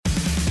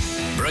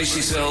Brace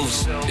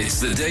yourselves.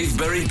 It's the Dave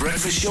Berry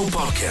Breakfast Show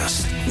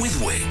podcast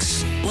with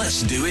Wix.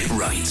 Let's do it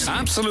right.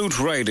 Absolute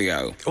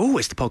Radio. Oh,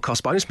 it's the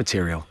podcast bonus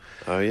material.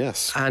 Oh,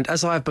 yes. And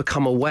as I've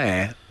become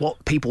aware,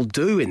 what people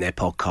do in their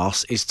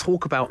podcasts is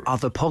talk about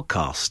other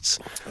podcasts.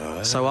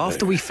 So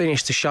after we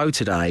finish the show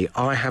today,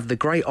 I have the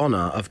great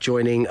honour of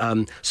joining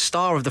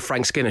star of the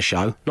Frank Skinner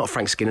show, not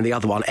Frank Skinner, the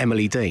other one,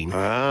 Emily Dean, for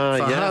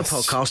her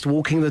podcast,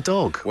 Walking the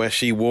Dog. Where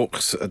she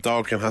walks a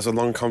dog and has a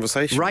long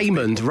conversation.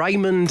 Raymond,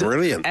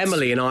 Brilliant.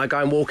 Emily and I are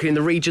going walking in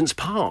the Regent's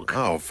Park.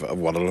 Oh,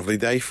 what a lovely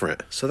day for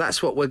it. So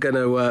that's what we're going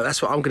to.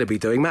 That's what I'm going to be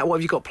doing. Matt, what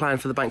have you got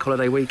planned for the bank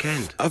holiday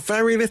weekend?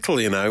 Very little,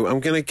 you know. We're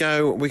going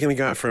to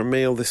go out for a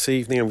meal this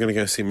evening. I'm going to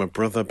go see my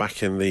brother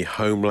back in the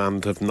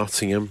homeland of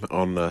Nottingham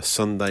on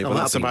Sunday. But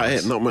that's about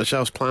it. Not much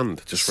else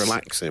planned. Just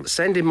relax him.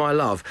 Send him my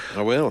love.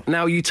 I will.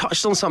 Now, you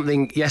touched on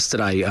something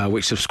yesterday,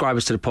 which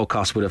subscribers to the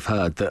podcast would have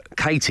heard, that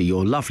Katie,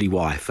 your lovely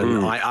wife,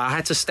 and I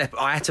had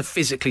to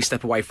physically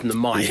step away from the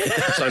mic,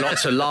 so not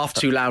to laugh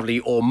too loudly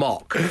or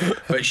mock.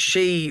 But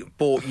she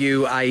bought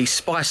you a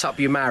spice up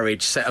your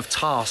marriage set of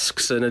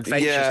tasks and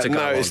adventures to go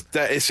on.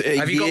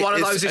 Have you got one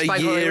of those this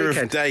bank holiday weekend? A year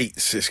of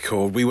dates, it's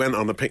called. We went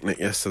on a picnic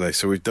yesterday,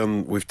 so we've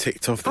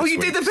ticked off this Oh, you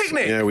did the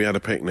picnic? Yeah, we had a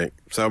picnic.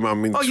 So I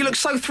mean, oh, you look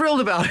so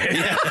thrilled about it.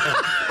 Yeah.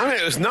 I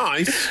mean, it was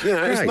nice. You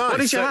know, it was nice. What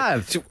did you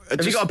have?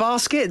 Have you got a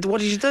basket?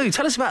 What did you do?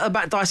 Tell us about the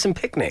Bat Dyson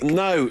picnic.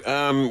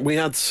 No, we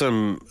had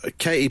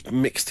Katie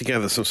mixed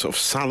together some sort of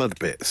salad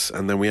bits,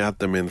 and then we had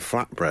them in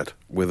flatbread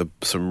with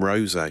some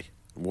rosé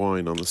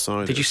wine on the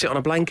side. Did you sit on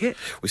a blanket?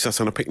 We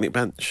sat on a picnic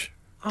bench.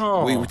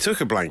 Oh. We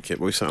took a blanket,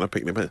 but we sat on a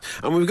picnic bench.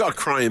 And we've got a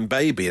crying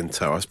baby in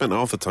tow. I spent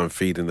half the time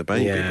feeding the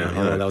baby. Yeah,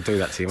 but, they'll do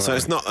that to you. So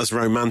it's not as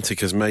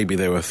romantic as maybe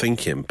they were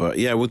thinking. But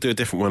yeah, we'll do a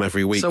different one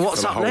every week so what's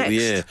for the up whole next?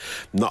 year.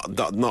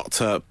 Not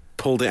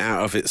pulled it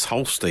out of its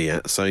holster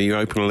yet. So you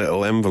open a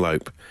little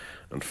envelope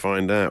and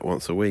find out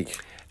once a week.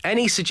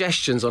 Any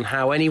suggestions on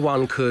how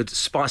anyone could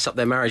spice up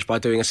their marriage by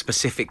doing a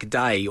specific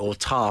day or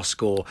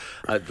task or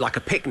like a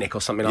picnic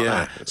or something like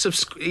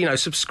that?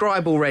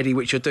 Subscribe already,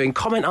 which you're doing.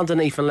 Comment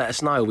underneath and let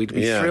us know. We'd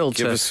be thrilled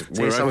to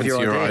hear some of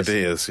your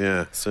ideas.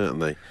 Yeah,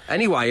 certainly.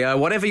 Anyway,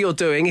 whatever you're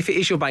doing, if it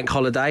is your bank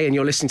holiday and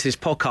you're listening to this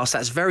podcast,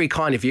 that's very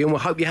kind of you, and we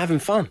hope you're having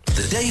fun.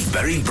 The Dave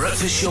Berry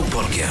Breakfast Show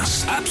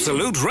podcast.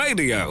 Absolute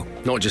Radio.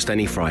 Not just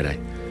any Friday.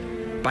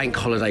 Bank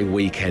holiday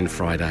weekend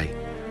Friday.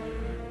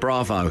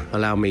 Bravo,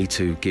 allow me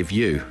to give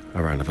you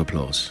a round of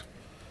applause.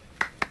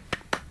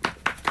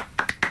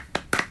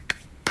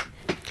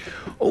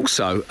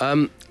 Also,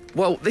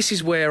 this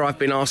is where I've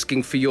been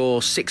asking for your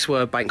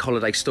 6-word bank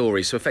holiday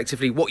stories. So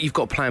effectively, what you've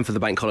got planned for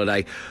the bank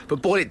holiday,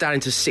 but boil it down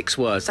into 6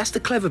 words. That's the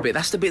clever bit.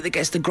 That's the bit that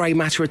gets the grey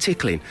matter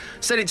a-tickling.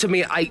 Send it to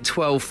me at 8,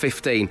 12,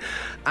 15.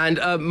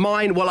 And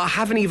mine, I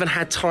haven't even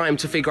had time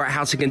to figure out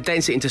how to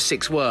condense it into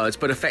 6 words,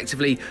 but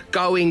effectively,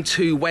 going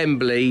to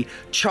Wembley,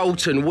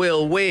 Charlton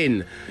will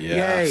win.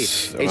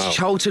 Yes. Yay. It's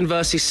Charlton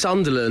versus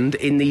Sunderland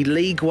in the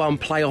League One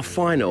playoff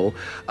final,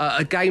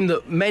 a game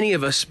that many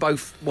of us,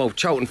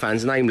 Charlton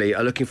fans namely,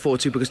 are looking forward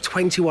to because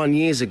 21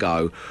 years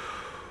ago,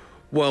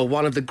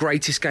 one of the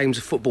greatest games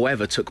of football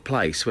ever took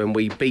place when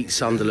we beat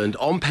Sunderland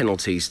on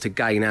penalties to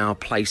gain our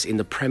place in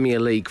the Premier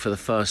League for the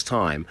first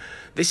time.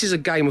 This is a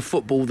game of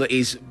football that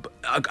is,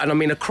 and I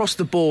mean across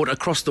the board,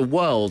 across the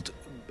world,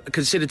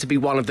 considered to be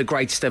one of the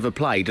greatest ever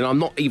played, and I'm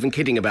not even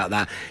kidding about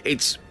that.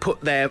 It's put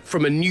there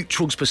from a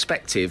neutral's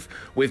perspective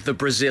with the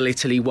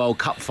Brazil-Italy World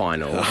Cup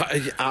final.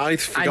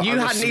 I'd forgotten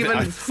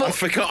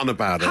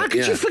about it. How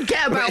could you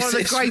forget about one of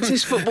the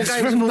greatest football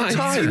games of all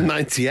time?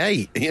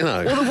 1998, you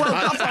know. Well, the World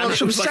Cup final was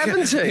from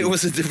 70. It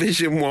was a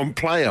Division 1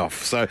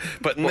 playoff,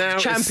 but now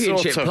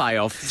Championship it's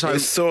playoff. So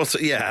it's sort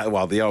of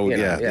the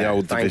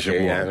old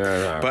Division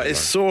 1. But it's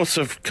sort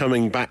of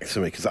coming back to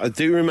me because I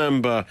do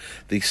remember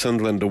the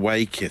Sunderland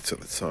away kit at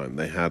the time.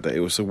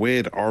 It was a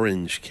weird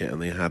orange kit,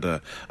 and they had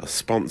a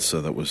sponsor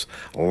that was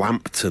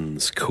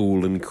Lambton's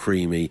cool and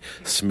creamy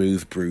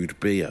smooth brewed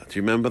beer. Do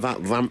you remember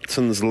that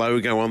Lambton's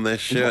logo on their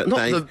shirt?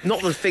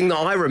 Not the thing that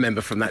I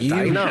remember from that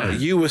day. No,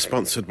 you were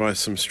sponsored by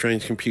some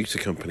strange computer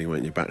company,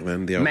 weren't you, back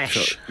then? The old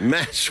Mesh,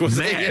 was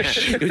Mesh.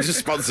 It? Yeah. You were just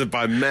sponsored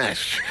by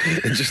Mesh,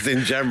 just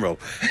in general.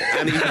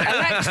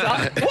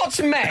 Alexa,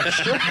 what's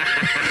Mesh?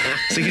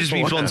 So you just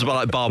be sponsored by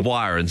like barbed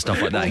wire and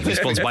stuff like that. You can be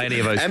sponsored by any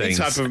of those things. Any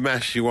type of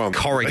mesh you want.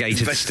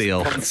 Corrugated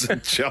steel.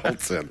 Sponsored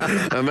Charlton.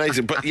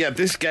 Amazing. But yeah,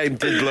 this game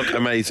did look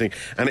amazing,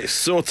 and it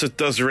sort of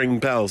does ring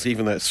bells,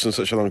 even though it's from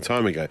such a long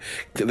time ago.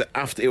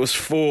 It was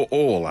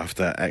 4-4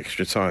 after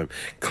extra time.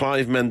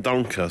 Clive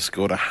Mendonca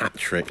scored a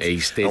hat-trick.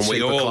 And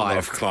we all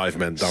love Clive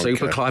Mendonca.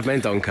 Super Clive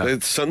Mendonca.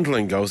 The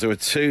Sunderland goals, there were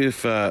 2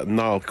 for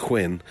Niall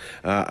Quinn,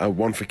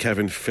 1 for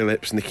Kevin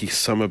Phillips, Nicky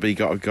Summerby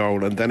got a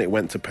goal, and then it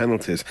went to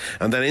penalties.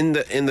 And then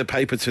in the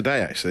paper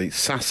today, actually,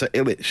 Sasa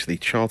Ilic, the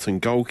Charlton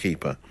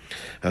goalkeeper,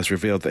 has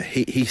revealed that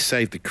he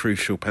saved the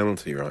crucial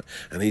penalty, right?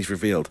 And he's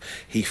revealed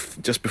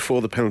just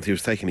before the penalty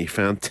was taken, he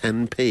found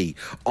 10p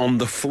on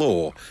the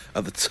floor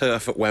at the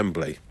turf at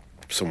Wembley.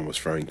 someone was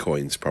throwing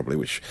coins, probably,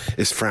 which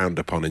is frowned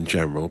upon in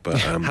general. But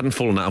hadn't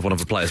fallen out of one of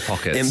the players'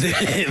 pockets.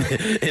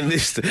 In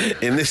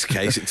this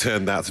case, it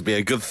turned out to be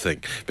a good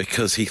thing,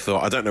 because he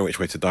thought, I don't know which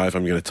way to dive,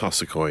 I'm going to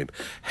toss a coin.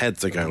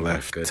 Heads are go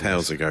left,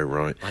 tails are go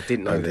right. I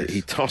didn't know this.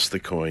 He tossed the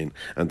coin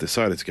and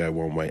decided to go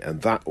one way,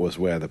 and that was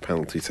where the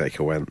penalty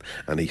taker went,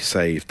 and he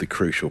saved the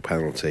crucial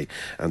penalty,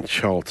 and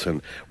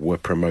Charlton were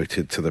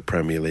promoted to the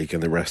Premier League,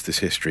 and the rest is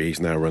history. He's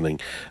now running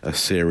a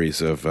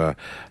series of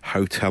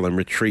hotel and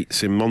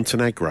retreats in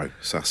Montenegro,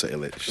 Sasa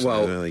Ilic. So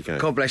well, there you go.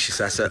 God bless you,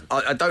 Sasa.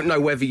 I don't know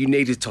whether you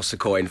needed to toss a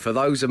coin. For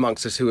those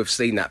amongst us who have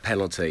seen that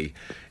penalty,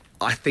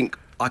 I think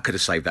I could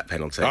have saved that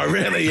penalty. Oh,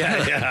 really?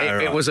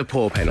 Yeah. It was a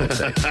poor penalty.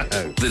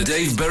 The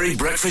Dave Berry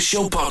Breakfast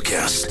Show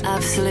Podcast.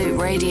 Absolute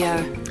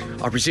Radio.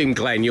 I presume,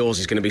 Glenn, yours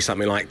is going to be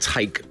something like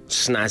take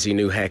snazzy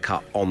new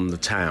haircut on the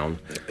town.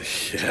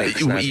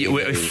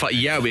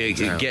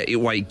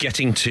 We're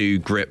getting to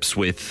grips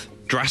with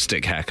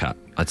drastic haircut,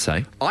 I'd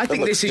say. I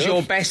think this is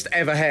your best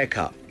ever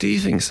haircut. Do you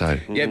think so?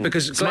 Yeah,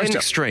 because it's most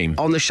extreme.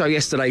 On the show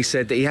yesterday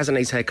said that he hasn't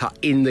had his haircut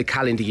in the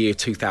calendar year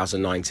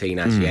 2019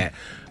 as yet.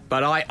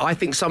 But I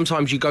think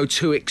sometimes you go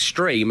too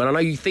extreme, and I know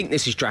you think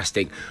this is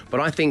drastic, but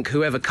I think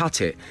whoever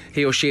cut it,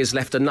 he or she has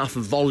left enough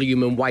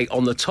volume and weight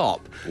on the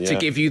top to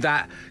give you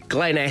that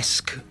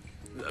Glenn-esque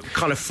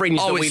kind of fringe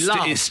that we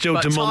love. It's still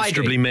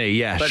demonstrably me,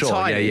 yeah, but sure,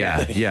 tidy.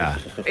 yeah.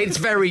 It's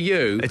very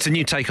you. It's a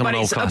new take on an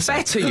old classic.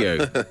 It's a better you.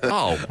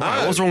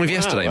 Right, what's wrong with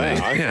yesterday,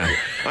 mate?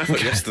 I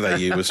thought yesterday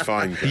you was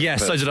fine. Yeah,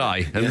 so did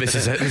I, and this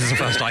is the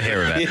first I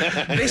hear of it.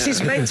 This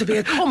is meant to be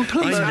a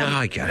compliment. I know,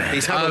 I get it.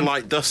 He's had a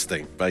light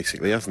dusting,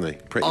 basically, hasn't he?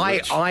 Pretty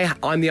much.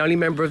 I'm the only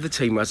member of the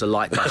team who has a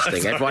light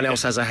dusting. Everyone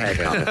else has a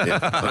haircut.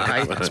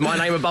 Okay, it's my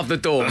name above the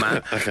door,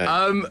 man.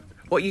 Okay.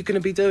 What are you going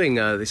to be doing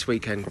this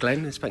weekend,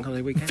 Glenn? This bank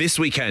holiday weekend? This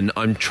weekend,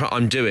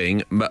 I'm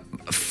doing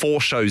 4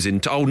 shows in...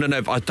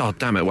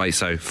 damn it, wait,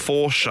 so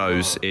 4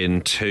 shows in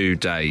 2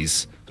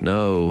 days.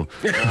 No.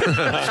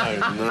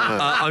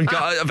 I'm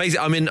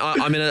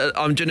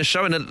doing a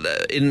show in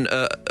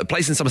a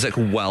place in Somerset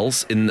called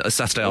Wells in a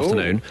Saturday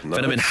afternoon. Nice.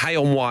 Then I'm in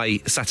Hay-on-Wye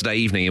Saturday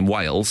evening in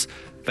Wales.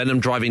 Then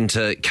I'm driving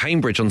to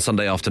Cambridge on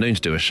Sunday afternoon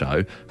to do a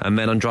show. And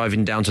then I'm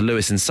driving down to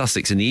Lewis in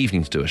Sussex in the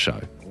evening to do a show.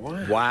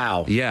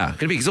 Wow. Yeah, going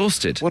to be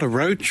exhausted. What a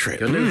road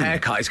trip. Your new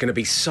haircut is going to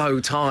be so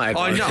tired.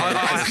 I know. I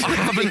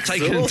haven't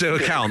taken into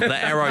account the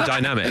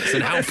aerodynamics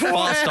and how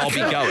fast I'll be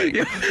going.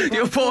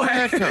 Your poor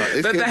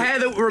haircut. The hair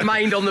that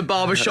remained on the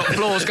barbershop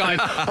floors going,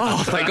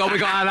 oh, thank God we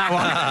got out of that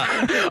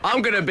one.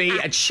 I'm going to be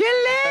a chilly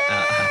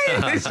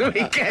this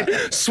weekend.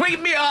 Sweep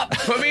me up,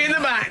 put me in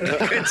the back.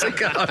 Good to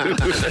go.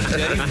 The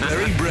Dave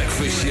Berry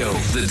Breakfast Show.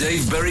 The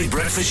Dave Berry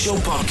Breakfast Show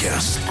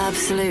Podcast.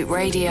 Absolute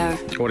Radio.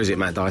 What is it,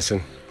 Matt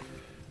Dyson?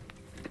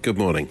 Good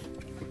morning.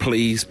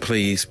 Please,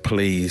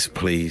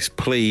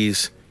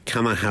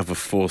 can I have a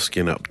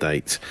foreskin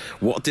update?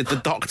 What did the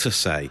doctor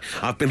say?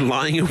 I've been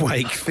lying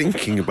awake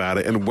thinking about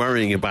it and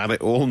worrying about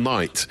it all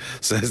night,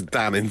 says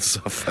Dan in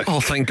Suffolk.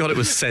 Oh, thank God it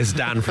was says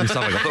Dan from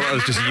Suffolk. I thought that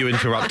was just you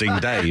interrupting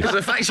Dave.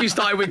 The fact you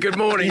started with good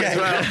morning as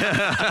well.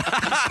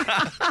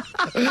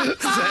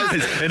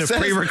 In a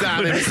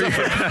pre-recorded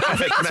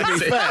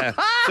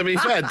To be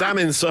fair, Dan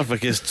in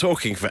Suffolk is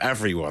talking for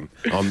everyone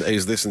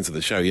who's listened to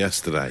the show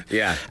yesterday.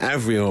 Yeah.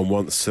 Everyone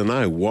wants to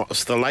know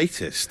what's the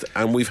latest,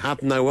 and we've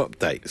had no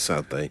update,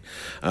 sadly.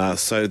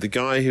 So the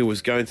guy who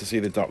was going to see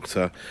the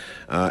doctor,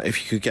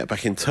 if you could get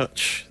back in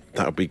touch,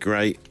 that would be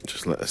great.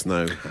 Just let us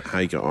know how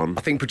you got on.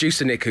 I think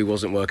producer Nick, who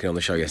wasn't working on the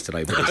show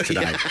yesterday with us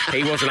today,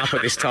 he wasn't up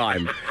at this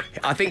time.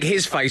 I think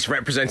his face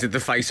represented the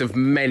face of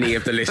many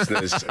of the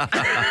listeners.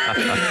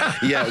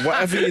 Yeah,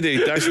 whatever you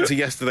do, don't listen to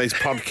yesterday's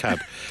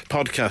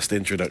podcast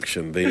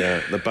introduction.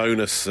 The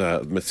bonus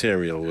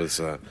material was...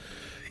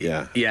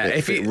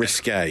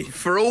 risque.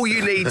 For all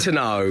you need to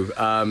know,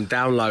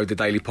 download the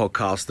daily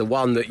podcast, the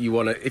one that you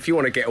want to, if you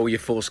want to get all your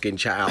foreskin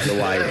chat out of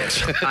the way.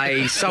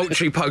 A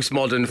sultry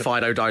postmodern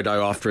Fido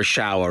Dodo after a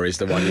shower is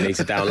the one you need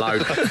to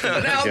download.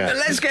 Now,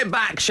 let's get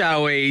back,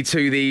 shall we,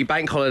 to the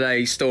bank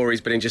holiday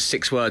stories, but in just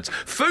 6 words.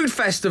 Food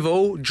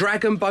festival,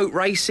 dragon boat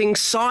racing,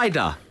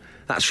 cider.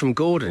 That's from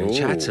Gordon in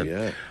Chatham.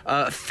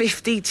 Yeah.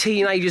 50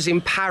 teenagers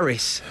in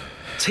Paris.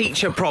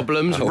 Teacher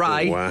problems,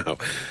 Ray. Wow.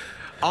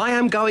 I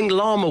am going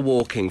llama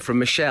walking from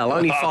Michelle.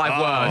 Only 5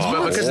 words,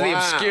 but because of the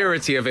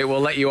obscurity of it,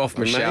 we'll let you off,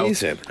 Michelle.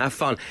 Amazing. Have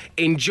fun.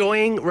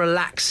 Enjoying,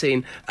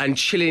 relaxing and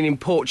chilling in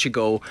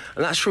Portugal.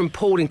 And that's from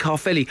Paul in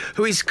Carfelli,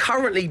 who is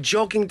currently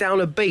jogging down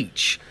a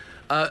beach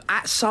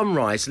at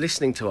sunrise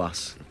listening to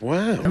us.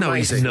 Wow. No,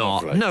 he's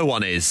not. Lovely. No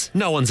one is.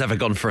 No one's ever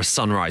gone for a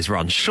sunrise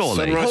run,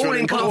 surely. Paul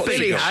in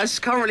Carfelli has,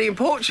 currently in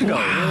Portugal.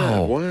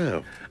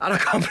 Wow. And I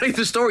can't believe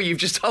the story you've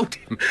just told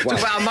him. Talk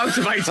about how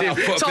motivated.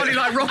 It's only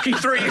like Rocky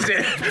 3, is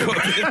it?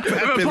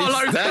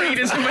 Apollo Creed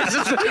is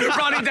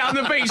running down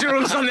the beach, and all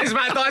of a sudden there's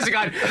Matt Dyson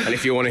going, and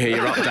if you want to hear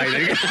your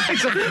update,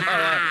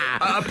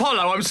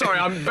 Apollo, I'm sorry,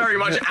 I'm very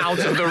much out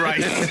of the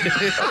race.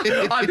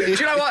 Do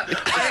you know what?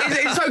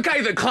 It's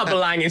okay that Clubber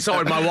Lang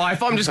inside my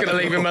wife. I'm just going to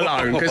leave him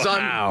alone, because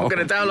I'm going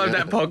to download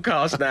that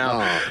podcast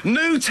now.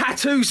 New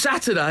Tattoo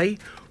Saturday,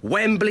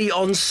 Wembley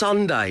on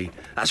Sunday.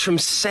 That's from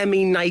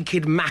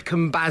Semi-Naked Mac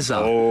and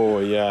Bazza. Oh,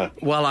 yeah.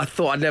 Well, I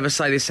thought I'd never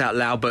say this out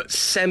loud, but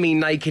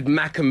Semi-Naked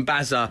Mac and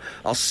Bazza,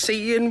 I'll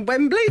see you in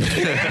Wembley.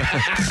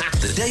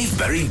 The Dave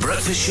Berry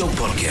Breakfast Show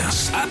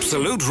Podcast.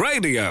 Absolute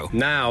Radio.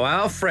 Now,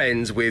 our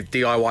friends with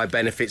DIY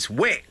Benefits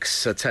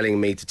Wix are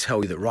telling me to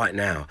tell you that right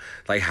now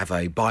they have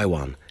a buy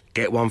one,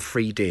 get one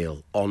free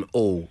deal on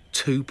all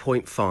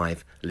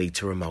 2.5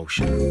 litre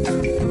emulsion.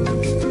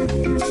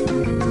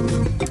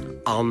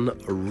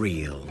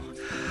 Unreal.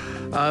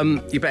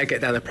 You better get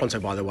down there pronto,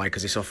 by the way,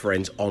 because this offer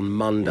ends on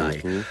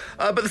Monday.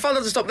 But the fun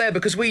doesn't stop there,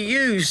 because we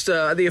used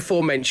the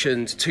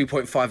aforementioned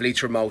 2.5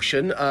 litre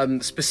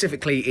emulsion,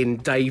 specifically in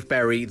Dave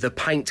Berry, the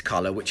paint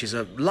colour, which is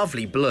a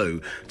lovely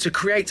blue, to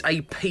create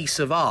a piece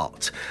of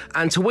art.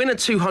 And to win a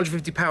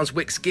 £250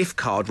 Wix gift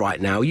card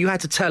right now, you had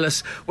to tell us,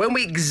 when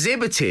we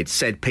exhibited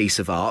said piece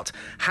of art,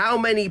 how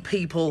many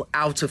people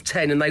out of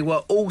 10, and they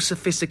were all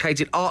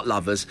sophisticated art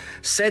lovers,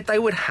 said they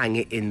would hang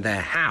it in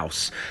their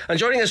house. And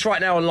joining us right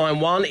now on line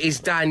one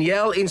is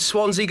Danielle in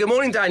Swansea. Good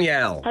morning,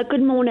 Danielle.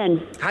 Good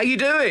morning. How you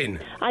doing?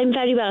 I'm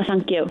very well,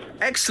 thank you.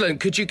 Excellent.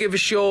 Could you give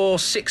us your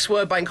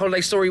 6-word bank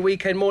holiday story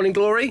weekend morning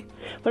glory?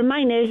 Well,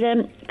 mine is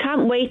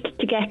can't wait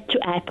to get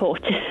to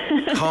airport.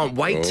 Can't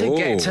wait to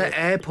get to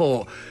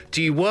airport.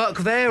 Do you work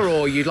there,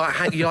 or you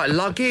like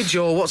luggage,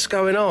 or what's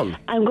going on?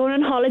 I'm going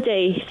on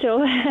holiday, so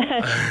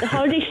the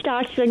holiday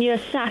starts when you're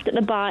sat at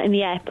the bar in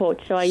the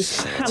airport, so I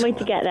can't wait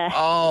to get there.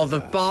 Oh, the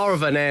bar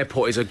of an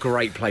airport is a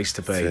great place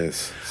to be. It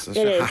is. Such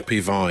a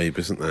happy vibe,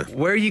 isn't there?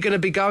 Where are you going to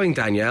be going,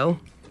 Danielle?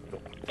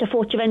 To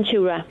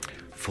Fuerteventura.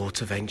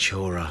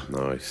 Fuerteventura.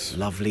 Nice.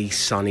 Lovely,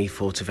 sunny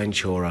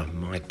Fuerteventura.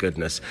 My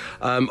goodness.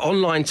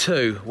 On line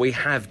two, we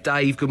have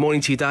Dave. Good morning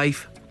to you,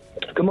 Dave.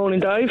 Good morning,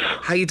 Dave.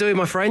 How you doing,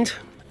 my friend?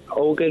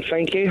 All good,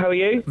 thank you. How are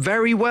you?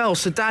 Very well.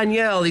 So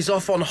Danielle is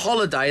off on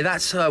holiday.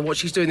 That's what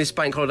she's doing this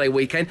bank holiday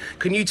weekend.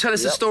 Can you tell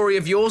us a story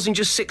of yours in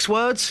just 6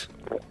 words?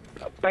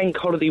 Bank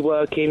holiday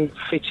working,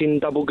 fitting,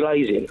 double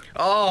glazing.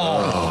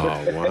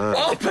 Oh wow.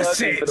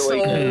 Opposites.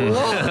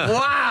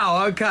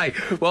 Wow, okay.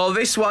 Well,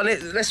 this one,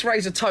 let's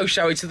raise a toast,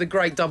 shall we, to the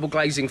great double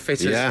glazing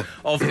fitters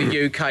of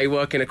the UK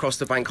working across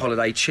the bank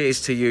holiday.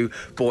 Cheers to you,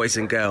 boys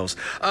and girls.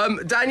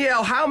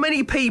 Danielle, how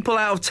many people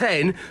out of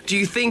 10 do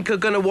you think are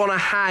going to want to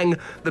hang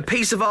the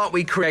piece of art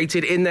we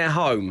created in their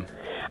home?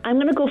 I'm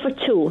going to go for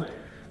 2.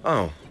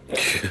 Oh.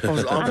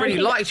 I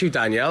really liked you,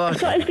 Danielle. I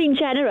thought I was being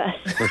generous.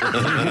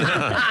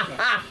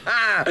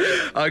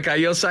 OK,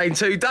 you're saying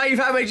 2. Dave,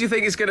 how many do you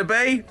think it's going to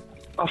be?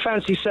 I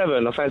fancy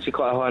 7. I fancy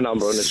quite a high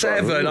number on this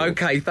 7,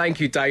 OK, thank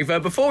you, Dave.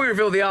 Before we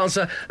reveal the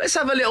answer, let's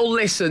have a little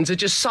listen to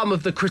just some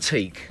of the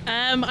critique.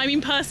 I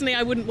mean, personally,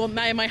 I wouldn't want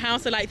that in my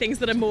house. I like things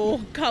that are more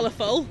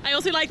colourful. I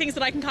also like things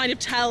that I can kind of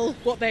tell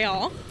what they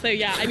are. So,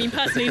 yeah, I mean,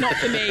 personally, not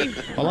for me.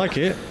 I like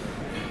it.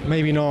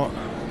 Maybe not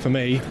for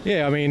me.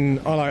 Yeah, I mean,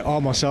 I like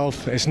art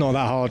myself. It's not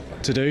that hard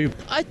to do.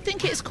 I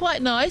think it's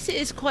quite nice. It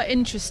is quite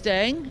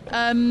interesting.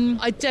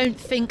 I don't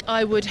think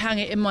I would hang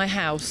it in my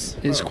house.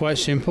 It's quite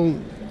simple.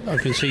 I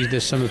can see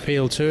there's some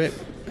appeal to it.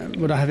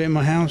 Would I have it in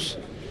my house?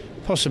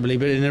 Possibly,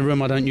 but in a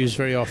room I don't use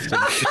very often.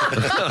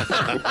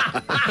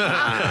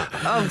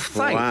 Oh,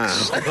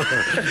 thanks.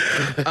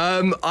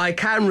 Wow. I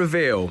can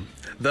reveal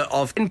that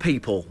of 10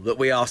 people that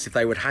we asked if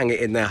they would hang it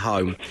in their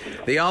home,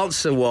 the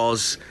answer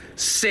was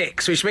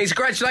 6, which means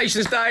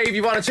congratulations, Dave.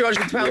 You won a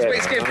 £250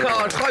 Wix gift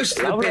card, close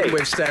to the pin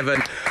with 7.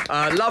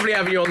 Lovely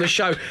having you on the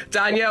show.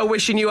 Danielle,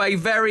 wishing you a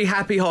very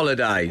happy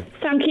holiday.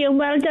 Thank you, and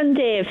well done,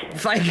 Dave.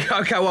 Thank you.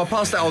 OK, well, I'll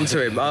pass that on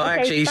to him.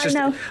 Actually, he's just...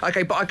 now.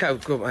 OK, bye,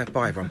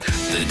 everyone.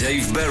 The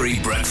Dave Berry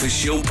Breakfast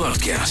Show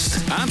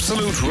Podcast.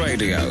 Absolute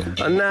Radio.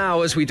 And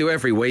now, as we do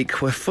every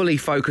week, we're fully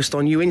focused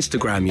on you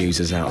Instagram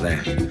users out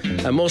there.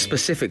 And more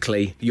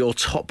specifically, your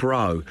top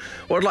row.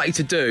 What I'd like you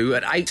to do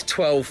at 8,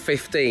 12,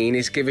 15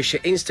 is give us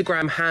your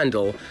Instagram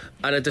handle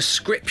and a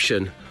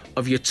description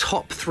of your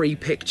top 3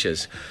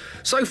 pictures.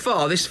 So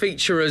far, this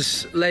feature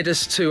has led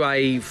us to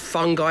a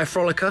fungi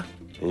frolicker,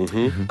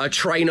 a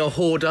trainer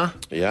hoarder,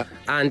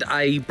 and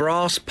a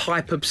brass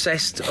pipe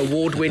obsessed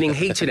award-winning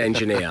heating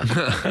engineer.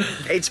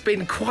 It's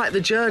been quite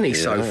the journey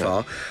so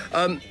far.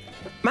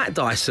 Matt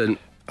Dyson,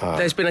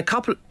 there's been a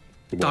couple...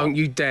 Don't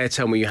you dare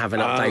tell me you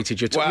haven't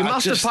updated your... you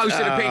must have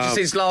posted a picture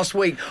since last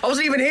week. I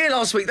wasn't even here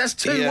last week. That's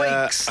 2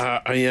 weeks.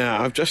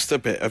 I've just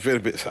I've been a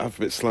bit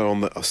slow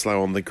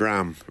on the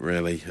gram,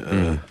 really.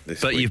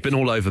 But you've been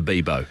all over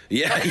Bebo.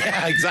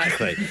 Yeah,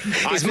 exactly.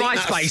 His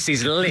MySpace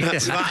is lit.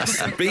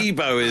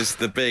 Bebo is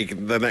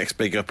the next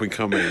big up and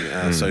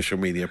coming social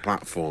media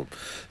platform.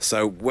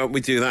 So when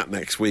we do that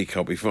next week,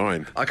 I'll be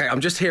fine. Okay,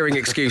 I'm just hearing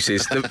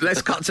excuses.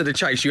 Let's cut to the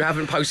chase. You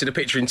haven't posted a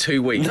picture in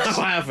 2 weeks. No,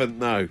 I haven't.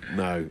 No.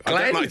 I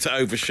don't like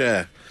to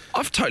overshare.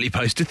 I've totally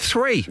posted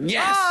 3.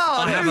 Yes!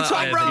 I have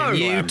a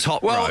new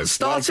top row. Well,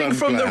 starting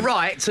from the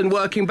right and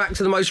working back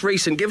to the most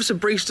recent, give us a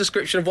brief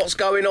description of what's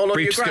going on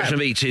brief your gram. description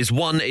of each is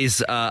one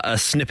is a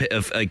snippet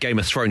of a Game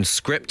of Thrones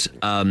script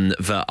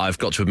that I've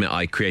got to admit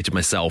I created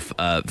myself.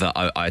 That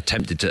I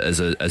attempted to as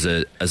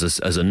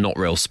a not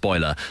real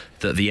spoiler.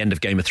 That the end of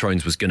Game of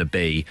Thrones was going to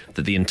be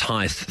that the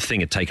entire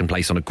thing had taken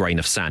place on a grain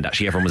of sand.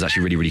 Actually, everyone was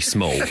actually really, really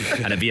small.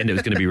 And at the end, it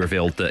was going to be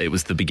revealed that it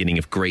was the beginning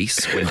of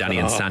Greece when Danny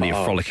and Sandy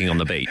are frolicking on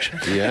the beach.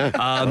 Yeah.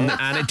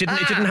 And it didn't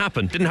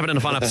happen. Didn't happen in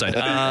the final episode.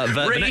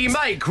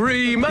 Remake.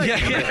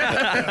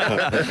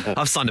 Yeah.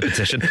 I've signed a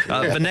petition.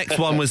 The next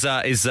one was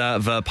is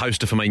the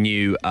poster for my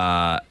new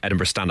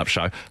Edinburgh stand-up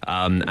show.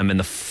 And then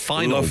the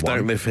final Love one...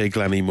 Don't Live Here,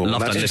 Glennymore.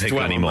 Love Don't Live Here,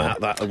 Glennymore.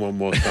 That one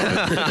more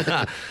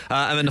time.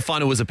 And then the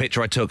final was a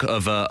picture I took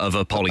of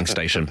a polling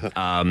station.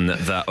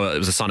 That it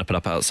was a sign I put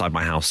up outside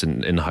my house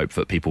in the hope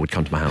that people would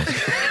come to my house.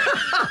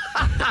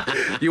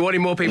 You wanted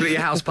more people at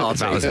your house party?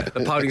 That was it.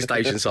 The polling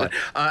station side.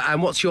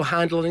 And what's your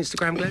handle on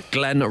Instagram, Glenn?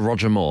 Glenn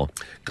Roger Moore.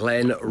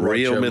 Glenn Roger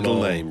Real Moore.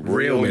 middle name.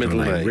 Real middle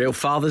name. Real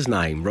father's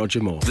name, Roger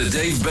Moore. The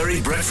Dave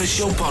Berry Breakfast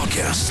Show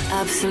Podcast.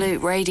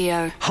 Absolute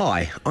Radio.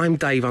 Hi, I'm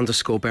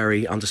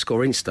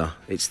Dave_Berry_Insta.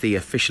 It's the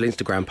official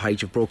Instagram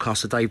page of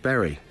broadcaster Dave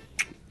Berry.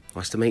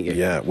 Nice to meet you.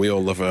 Yeah, we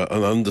all love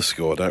an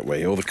underscore, don't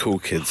we? All the cool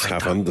kids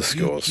have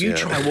underscores. You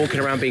try walking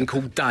around being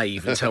called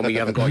Dave and tell me you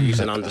haven't got to use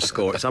an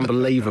underscore. It's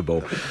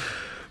unbelievable.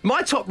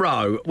 My top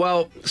row,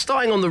 well,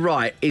 starting on the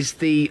right, is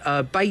the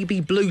baby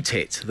blue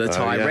tit that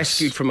I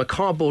rescued from a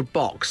cardboard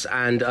box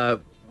and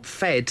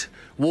fed,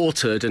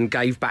 watered and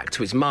gave back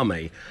to its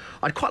mummy.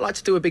 I'd quite like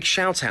to do a big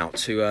shout-out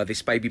to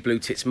this baby blue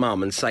tit's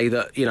mum and say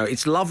that, you know,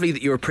 it's lovely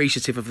that you're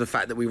appreciative of the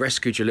fact that we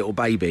rescued your little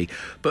baby,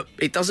 but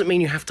it doesn't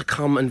mean you have to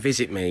come and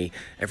visit me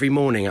every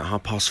morning at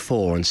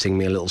 4:30 and sing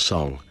me a little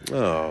song.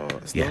 Oh,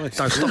 that's nice.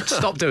 Don't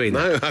stop doing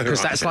that,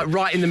 because that's like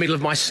right in the middle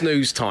of my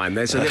snooze time.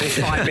 There's a little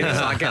 5 minutes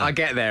I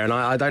get there, and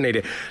I don't need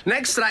it.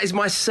 Next to that is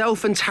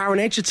myself and Taron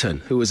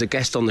Egerton, who was a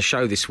guest on the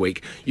show this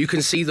week. You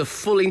can see the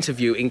full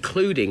interview,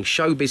 including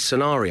showbiz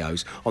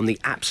scenarios, on the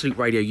Absolute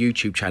Radio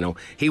YouTube channel.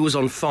 He was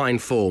on fine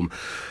form.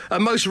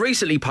 Most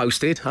recently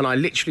posted, and I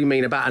literally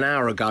mean about an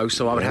hour ago,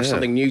 so I would have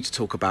something new to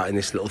talk about in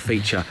this little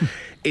feature,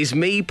 is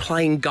me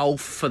playing golf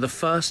for the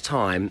first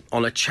time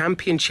on a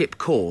championship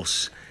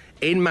course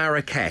in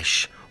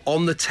Marrakesh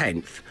on the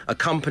 10th,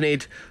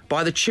 accompanied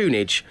by the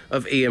tunage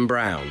of Ian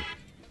Brown.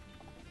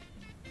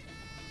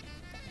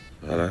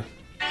 Hello.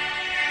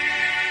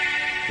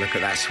 Look at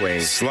that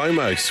swing.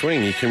 Slow-mo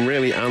swing. You can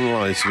really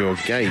analyse your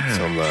gait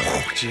on that.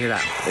 Oh, did you hear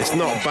that? It's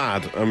not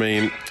bad. I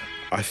mean,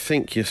 I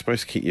think you're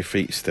supposed to keep your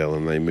feet still,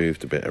 and they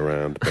moved a bit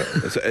around. But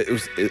it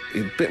was a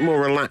bit more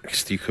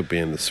relaxed. You could be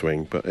in the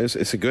swing, but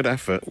it's a good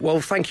effort.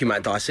 Well, thank you,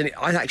 Matt Dyson.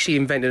 I actually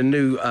invented a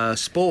new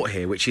sport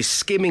here, which is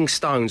skimming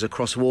stones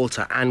across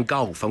water and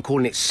golf. I'm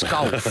calling it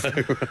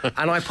SCOLF.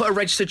 And I put a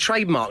registered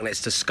trademark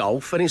next to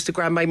SCOLF, and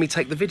Instagram made me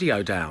take the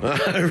video down.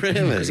 Oh, really?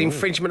 Because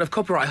infringement of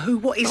copyright.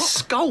 What is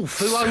SCOLF?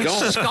 Who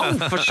owns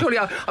SCOLF? Surely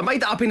I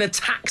made that up in a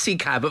taxi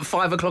cab at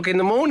 5 o'clock in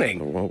the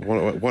morning.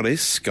 What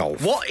is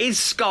SCOLF? What is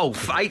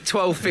SCOLF?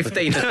 8:12:15.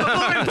 But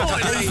more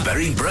importantly, The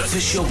Berry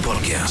Breakfast Show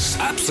Podcast.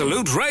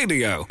 Absolute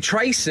Radio.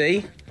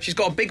 Tracy, she's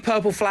got a big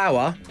purple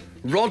flower,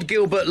 Rod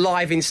Gilbert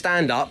live in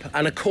stand-up,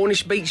 and a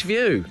Cornish beach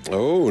view.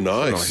 Oh,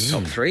 nice.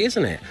 Top 3,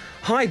 isn't it?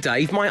 Hi,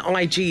 Dave. My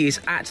IG is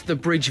at the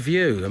Bridge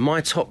View, and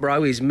my top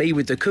row is me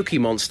with the Cookie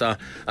Monster,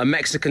 a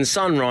Mexican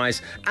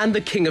sunrise, and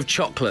the King of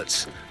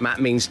Chocolates.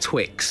 Matt means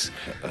Twix.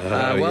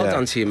 Well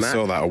done to you, Matt. I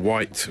saw that, a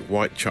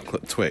white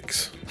chocolate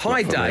Twix.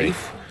 Hi, Dave.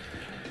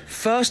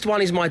 First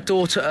one is my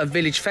daughter at a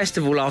village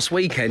festival last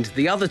weekend.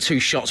 The other 2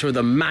 shots were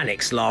the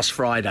Manics last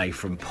Friday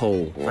from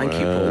Paul. Thank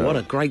you, Paul. What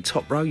a great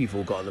top row you've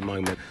all got at the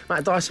moment.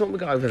 Matt Dyson, what we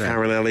got over there?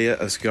 Karen Elliott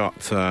has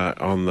got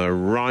on the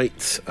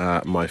right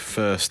my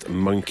first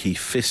monkey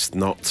fist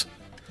knot.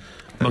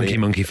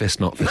 Monkey fist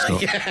knot.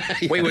 Yeah.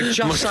 We were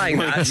just saying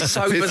that. It's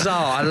so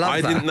bizarre. I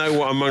love that. I didn't know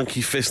what a monkey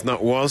fist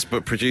knot was,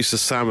 but producer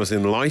Sam has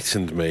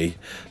enlightened me.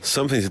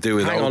 Something to do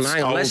with old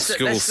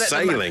school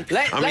sailing.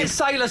 Let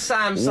Sailor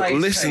Sam say.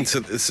 Listen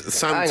to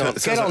Sam.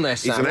 Get on there,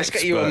 Sam. Let's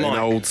get you a mic. In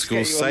old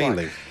school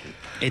sailing.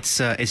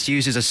 It's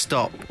used as a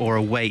stop or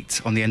a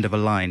weight on the end of a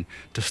line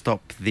to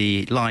stop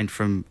the line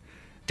from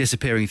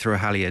disappearing through a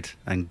halyard.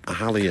 A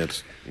halyard,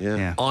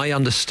 yeah. I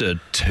understood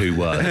 2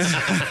 words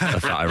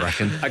of that, I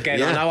reckon.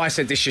 Again, I know I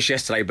said this just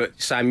yesterday, but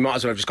Sam, you might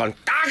as well have just gone...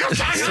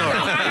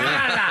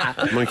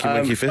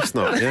 Monkey fist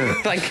knot, yeah.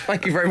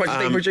 Thank you very much,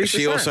 producer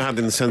She Sam. also had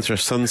in the centre a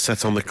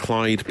sunset on the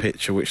Clyde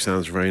picture, which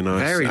sounds very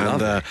nice. Very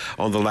lovely. And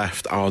on the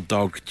left, our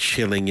dog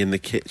chilling in the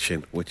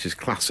kitchen, which is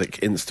classic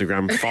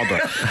Instagram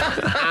fodder.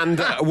 And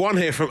one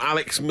here from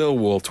Alex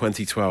Millwall,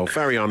 2012.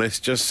 Very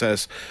honest, just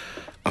says,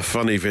 a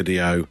funny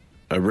video,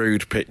 a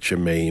rude picture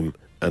meme,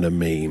 and a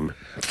meme.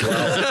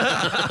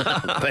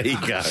 Well, there you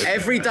go.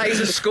 Every day's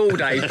a school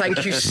day.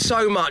 Thank you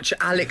so much,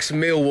 Alex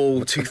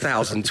Millwall,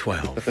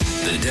 2012.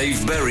 The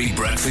Dave Berry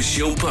Breakfast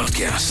Show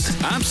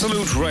Podcast.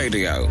 Absolute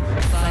Radio.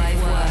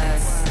 5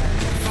 words.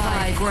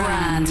 5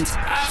 grand.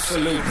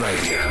 Absolute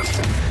Radio.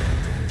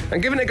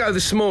 And giving it a go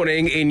this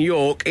morning in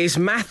York is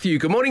Matthew.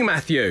 Good morning,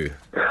 Matthew.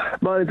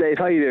 Morning, Dave.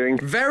 How are you doing?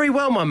 Very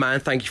well, my man.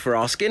 Thank you for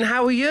asking.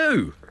 How are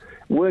you?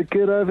 We're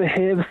good over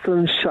here. The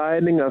sun's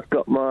shining. I've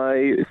got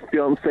my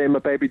fiancée and my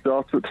baby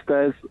daughter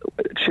upstairs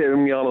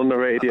cheering me on the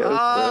radio.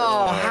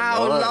 Oh,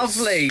 how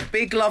lovely.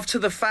 Big love to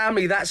the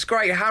family. That's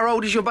great. How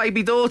old is your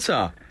baby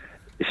daughter?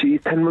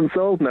 She's 10 months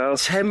old now.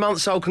 10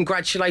 months old,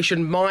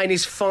 congratulations. Mine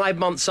is 5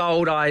 months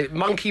old.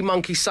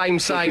 Monkey, same.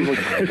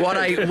 What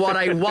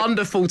a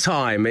wonderful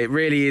time. It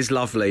really is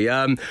lovely.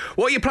 What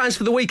are your plans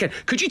for the weekend?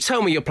 Could you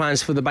tell me your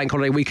plans for the bank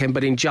holiday weekend,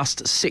 but in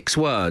just 6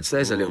 words?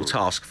 There's a little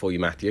task for you,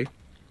 Matthew.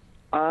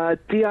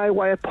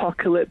 DIY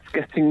apocalypse,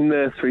 getting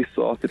nursery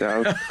sorted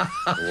out.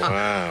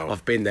 Wow.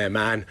 I've been there,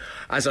 man.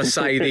 As I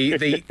say,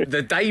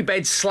 the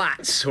daybed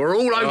slats were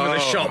all over the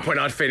shop when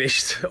I'd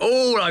finished.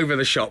 All over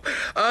the shop.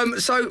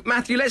 So,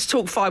 Matthew, let's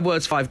talk 5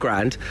 words, 5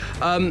 grand.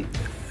 Have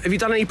you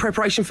done any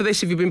preparation for this?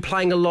 Have you been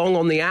playing along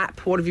on the app?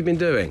 What have you been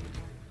doing?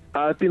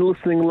 I've been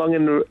listening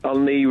along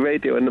on the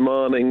radio in the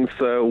morning,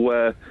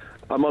 so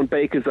I'm on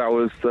baker's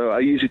hours, so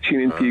I usually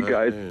tune into you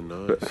guys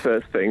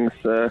first things.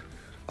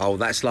 Oh,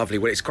 that's lovely.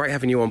 Well, it's great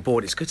having you on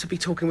board. It's good to be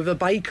talking with a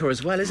baker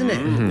as well, isn't it?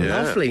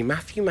 Yeah. Lovely.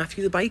 Matthew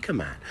the baker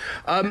man.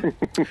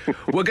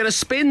 We're going to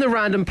spin the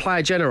random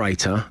player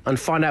generator and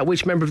find out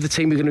which member of the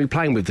team we're going to be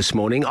playing with this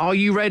morning. Are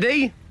you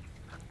ready?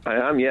 I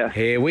am, yeah.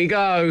 Here we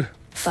go.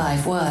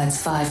 5 words,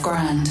 5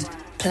 grand.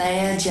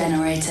 Player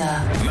generator.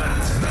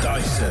 Matt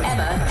Dyson.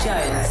 Emma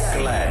Jones.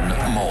 Glenn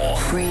Moore.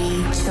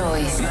 Free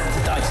choice.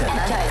 Matt Dyson.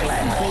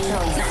 Glenn. Free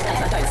choice.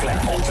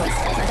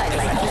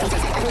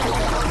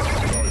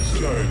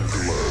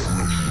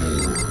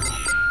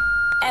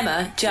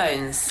 Emma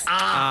Jones.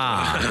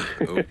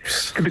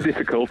 Oops. Could be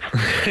difficult.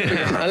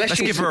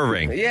 Let's give her a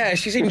ring. Yeah,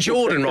 she's in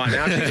Jordan right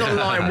now. She's on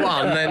line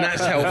 1, then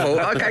that's helpful.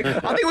 Okay,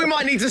 I think we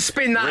might need to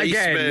spin that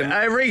again.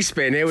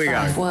 Respin. Here we go.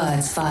 5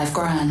 words, 5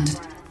 grand.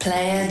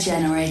 Player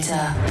generator.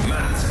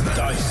 Matt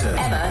Dyson.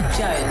 Emma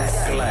Jones.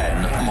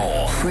 Glenn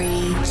Moore.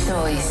 Free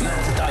choice.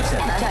 Matt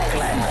Dyson.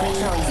 Glenn. Free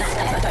choice.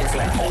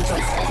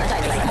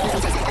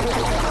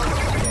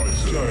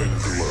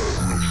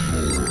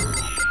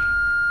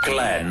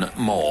 Glenn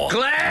Moore.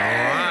 Glenn!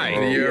 All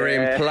right, you're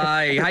in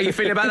play. How you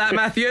feeling about that,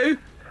 Matthew?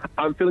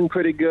 I'm feeling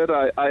pretty good.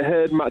 I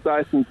heard Matt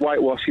Dyson's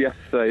whitewash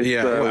yesterday.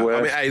 Yeah, so, well,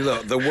 I mean, hey,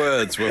 look, the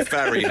words were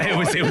very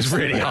hard. It was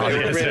really hard.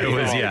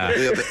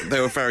 They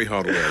were very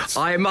hard words.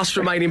 I must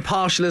remain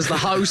impartial as the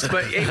host,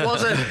 but it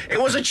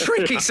was a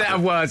tricky set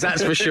of words,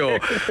 that's for sure.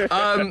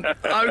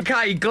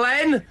 Okay,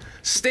 Glenn,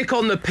 stick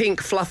on the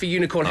pink fluffy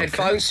unicorn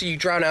headphones so you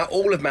drown out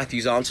all of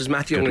Matthew's answers.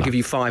 Matthew, I'm going to give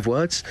you 5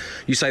 words.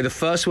 You say the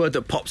first word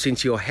that pops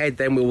into your head,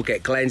 then we will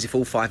get Glenn's. If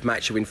all 5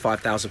 match, you win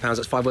 £5,000.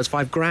 That's 5 words,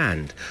 5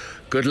 grand.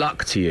 Good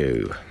luck to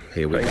you.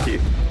 Here we go. Thank you.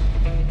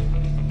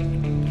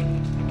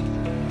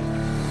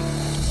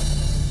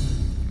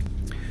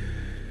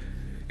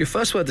 Your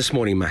first word this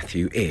morning,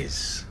 Matthew,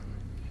 is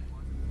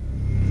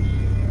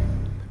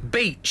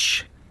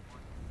beach.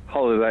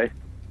 Holiday.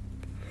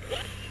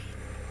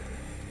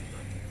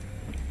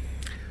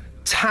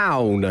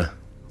 Town.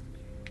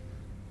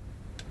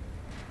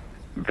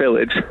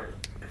 Village.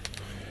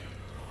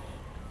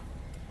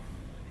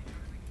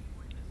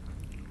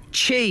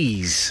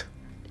 Cheese.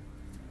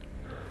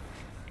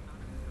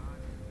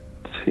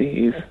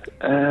 Cheese.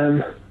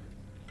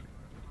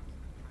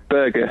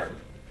 Burger.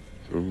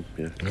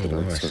 Yeah, good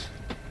answer. Nice.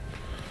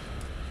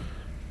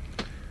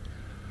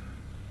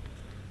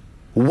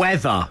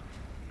 Weather.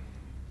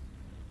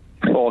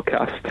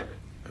 Forecast.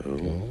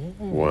 Oh,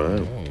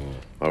 wow.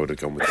 I would have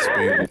gone with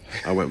spoon.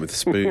 I went with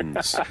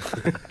spoons.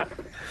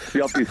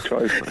 The obvious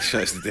choice. That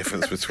shows the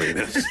difference between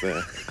us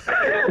there.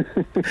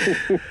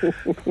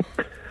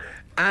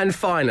 And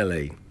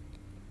finally,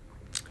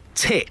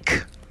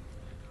 tick.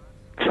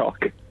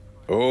 Chalk.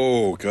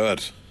 Oh,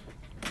 good.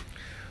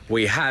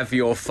 We have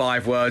your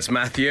 5 words,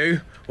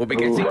 Matthew. We'll be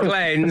getting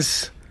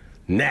Glenn's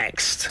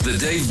next. The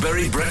Dave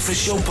Berry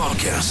Breakfast Show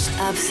podcast.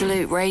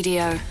 Absolute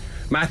Radio.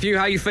 Matthew,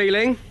 how are you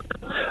feeling?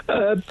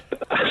 Sort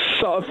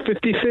of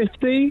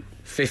 50-50.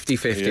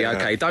 50-50, Yeah.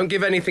 OK. Don't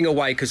give anything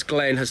away because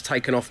Glenn has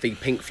taken off the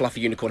pink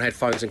fluffy unicorn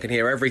headphones and can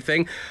hear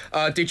everything.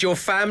 Did your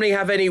family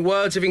have any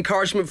words of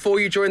encouragement for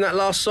you during that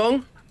last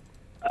song?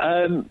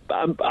 I've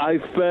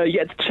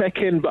yet to check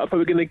in, but I'm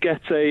probably going to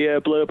get a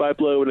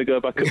blow-by-blow when I go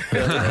back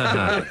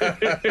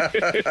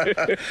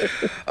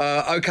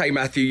up. OK,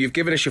 Matthew, you've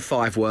given us your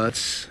 5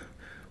 words.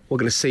 We're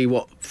going to see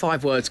what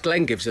 5 words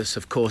Glenn gives us.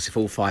 Of course, if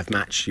all 5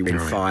 match, you win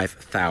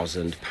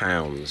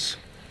 £5,000.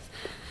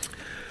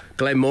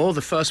 Glenn Moore,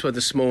 the first word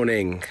this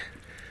morning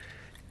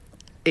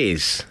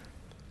is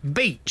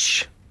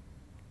beach.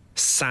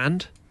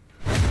 Sand.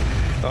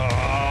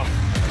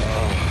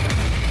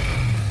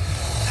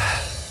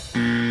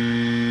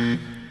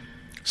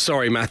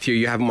 Sorry, Matthew,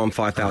 you haven't won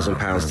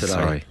 £5,000 today.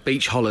 Sorry.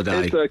 Beach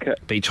holiday. It's okay.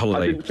 Beach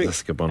holiday.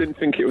 That's a good one. Didn't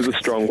think it was a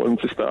strong one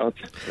to start.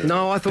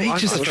 No, I thought...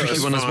 Beach is a tricky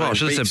one as well. I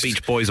should have said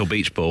beach boys or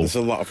beach ball. There's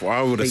a lot of...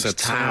 I would have said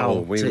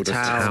towel. We would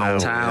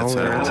have towel.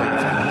 What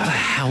the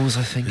hell was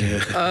I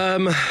thinking?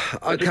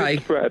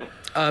 OK.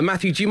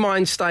 Matthew, do you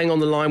mind staying on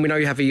the line? We know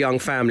you have a young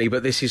family,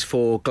 but this is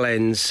for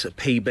Glenn's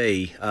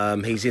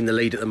PB. He's in the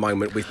lead at the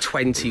moment with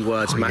 20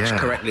 words matched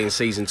correctly in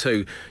Season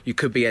 2. You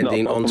could be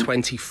ending on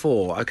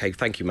 24. OK,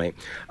 thank you, mate.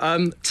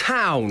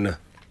 Town.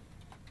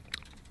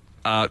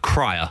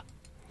 Crier.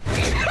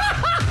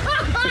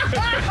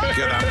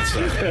 Good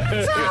answer.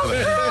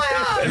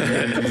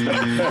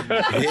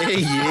 Hear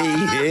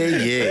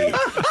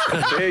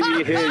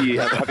ye.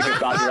 Having a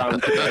bad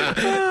round today.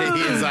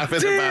 He is having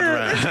a bad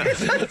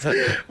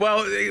round.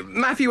 Well,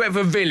 Matthew went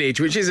for village,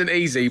 which isn't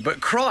easy, but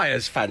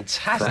Crier's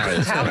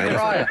fantastic. Town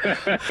Crier.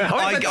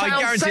 I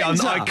guarantee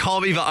I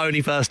can't be the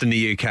only person in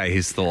the UK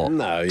who's thought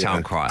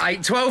Town Crier.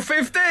 8, 12,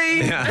 15.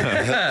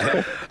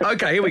 Yeah.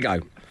 OK, here we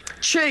go.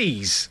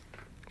 Cheese.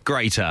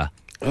 Grater.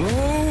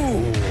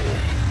 Oh.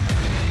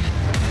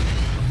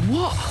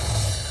 What?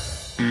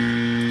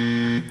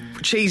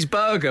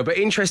 Cheeseburger, but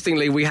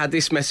interestingly, we had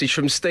this message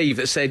from Steve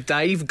that said,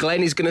 Dave,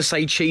 Glenn is going to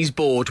say cheese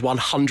board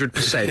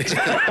 100%.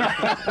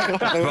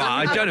 Right,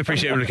 I don't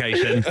appreciate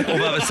implication,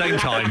 although at the same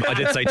time, I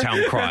did say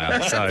Town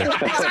Crier, so...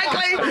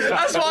 Exactly!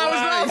 That's why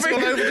I was laughing,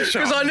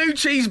 because I knew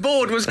cheese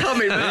board was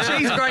coming, but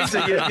cheese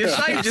grater, you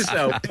saved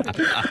yourself.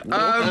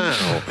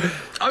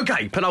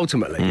 OK,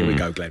 penultimately, here we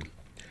go, Glenn.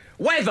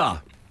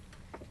 Weather!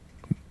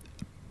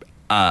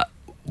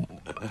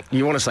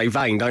 You want to say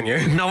vain, don't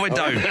you? No, I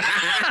don't.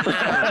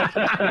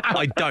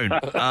 I don't.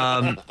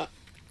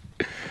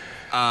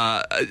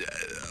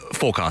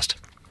 Forecast.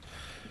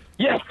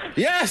 Yes!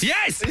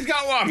 Yes! He's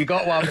got one! You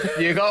got one.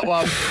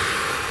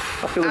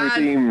 I feel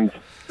redeemed.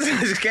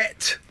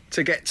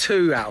 to get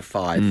 2 out of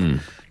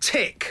 5.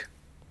 Tick.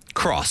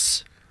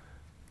 Cross.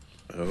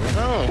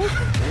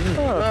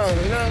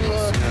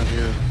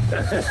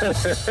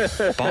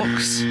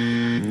 Box.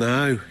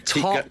 No.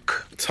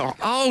 Talk.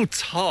 Oh,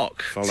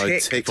 talk. Follow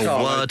tick. The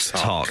word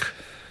talk.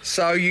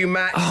 So you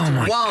matched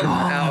 1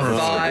 out of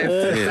 5.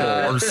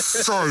 I'm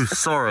so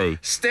sorry.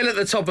 Still at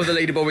the top of the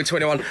leaderboard with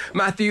 21.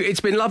 Matthew,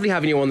 it's been lovely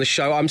having you on the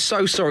show. I'm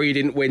so sorry you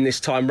didn't win this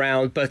time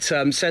round, but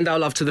send our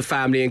love to the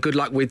family and good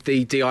luck with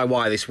the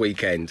DIY this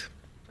weekend.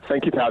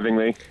 Thank you for having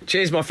me.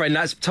 Cheers, my friend.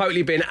 That's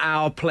totally been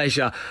our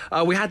pleasure.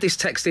 We had this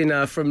text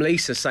in from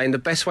Lisa saying the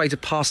best way to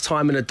pass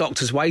time in a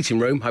doctor's waiting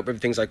room, hope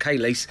everything's OK,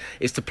 Lisa,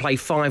 is to play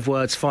 5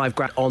 words, 5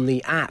 grand on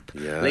the app.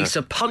 Yeah.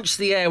 Lisa punched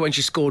the air when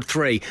she scored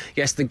 3.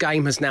 Yes, the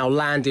game has now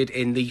landed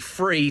in the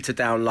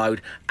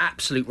free-to-download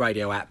Absolute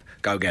Radio app.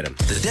 Go get them.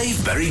 The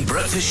Dave Berry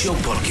Breakfast Show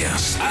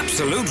Podcast.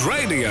 Absolute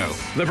Radio.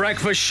 The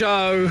Breakfast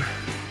Show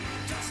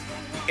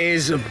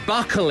is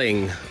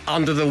buckling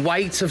under the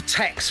weight of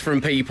texts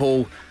from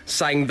people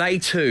saying they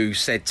too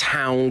said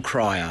Town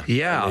Crier.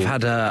 Yeah, I've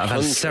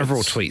had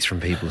several tweets from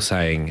people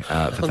saying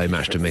that they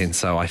matched them in,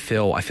 so I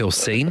feel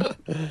seen.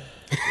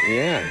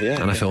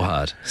 Yeah. And I feel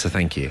heard, so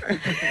thank you.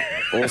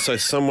 Also,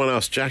 someone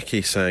else,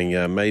 Jackie,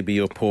 saying maybe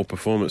your poor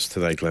performance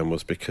today, Glenn,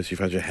 was because you've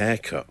had your hair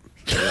cut.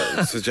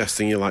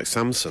 Suggesting you're like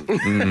Samson.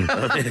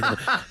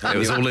 It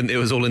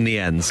was all in the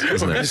ends,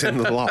 wasn't it? It was in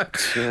the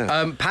locks.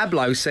 Yeah.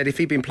 Pablo said if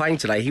he'd been playing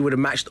today, he would have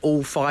matched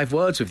all 5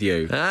 words with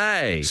you.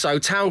 Hey. So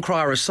Town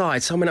Crier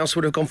aside, someone else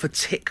would have gone for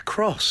Tick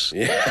Cross.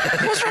 Yeah.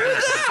 What's wrong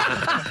with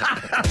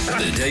that?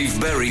 The Dave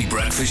Berry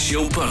Breakfast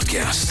Show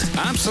Podcast.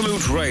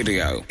 Absolute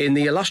Radio. In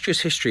the illustrious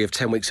history of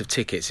 10 weeks of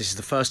tickets, this is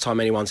the first time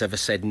anyone's ever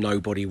said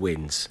nobody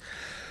wins.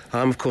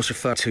 I'm, of course,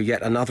 referring to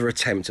yet another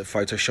attempt at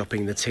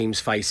photoshopping the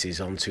team's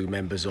faces onto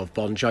members of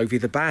Bon Jovi,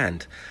 the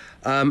band.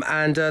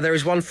 And there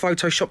is one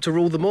Photoshop to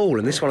rule them all,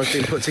 and this one has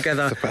been put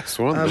together the best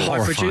one. by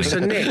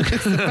producer Nick.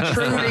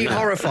 Truly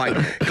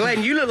horrifying.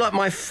 Glenn, you look like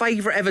my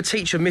favourite ever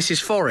teacher,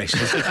 Mrs. Forrest.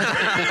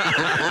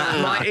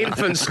 My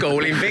infant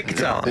school in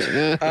Victor.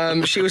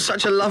 She was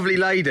such a lovely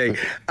lady.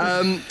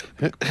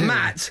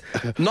 Matt,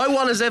 no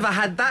one has ever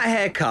had that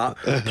haircut,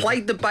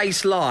 played the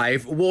bass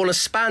live, worn a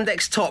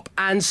spandex top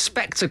and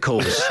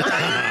spectacles.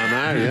 I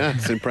know, yeah.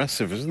 It's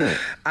impressive, isn't it?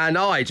 And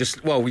I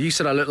just, well, you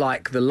said I look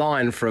like the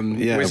lion from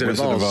Wizard of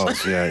Oz.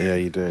 Yeah,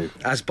 you do.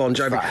 As Bon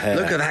Jovi.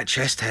 Look at that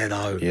chest hair,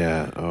 though.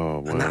 Yeah, oh,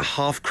 wow. And that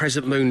half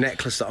crescent moon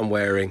necklace that I'm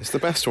wearing. It's the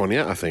best one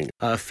yet, I think.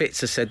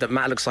 Fitz has said that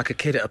Matt looks like a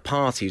kid at a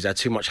party who's had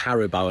too much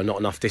Haribo and not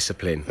enough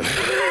discipline.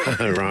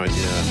 Right,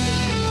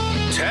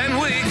 yeah. 10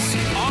 weeks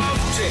of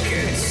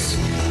tickets.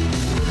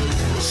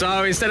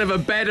 So instead of a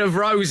bed of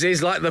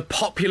roses like the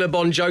popular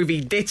Bon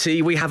Jovi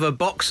ditty, we have a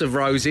box of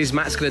roses.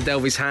 Matt's going to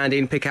delve his hand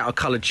in, pick out a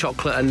coloured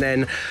chocolate, and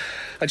then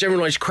a general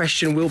knowledge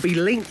question will be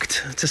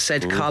linked to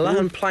said colour.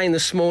 And playing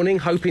this morning,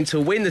 hoping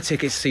to win the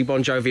tickets to see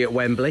Bon Jovi at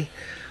Wembley.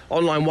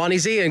 On line 1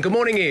 is Ian. Good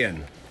morning,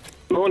 Ian.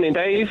 Morning,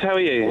 Dave. How are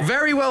you?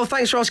 Very well,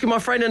 thanks for asking, my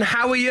friend. And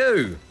how are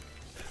you?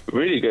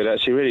 Really good,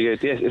 actually, really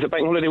good. Yes, it's a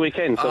bank holiday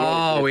weekend.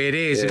 So it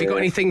is. Yeah. Have you got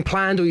anything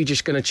planned, or are you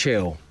just going to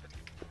chill?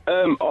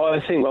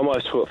 I think I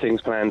might have got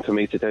things planned for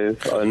me to do,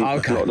 and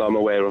not that I'm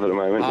aware of at the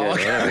moment.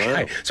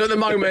 Okay. So at the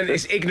moment,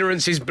 it's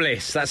ignorance is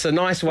bliss. That's a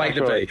nice way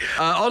to be.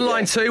 On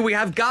line 2, we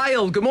have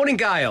Gail. Good morning,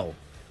 Gail.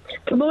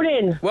 Good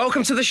morning.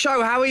 Welcome to the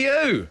show. How are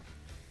you?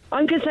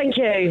 I'm good, thank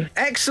you.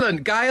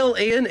 Excellent. Gail,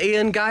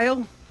 Ian,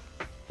 Gail.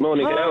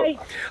 Morning, Hi.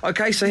 Gail.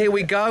 Okay, so here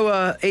we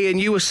go. Ian,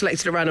 you were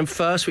selected at random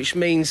first, which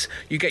means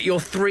you get your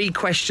 3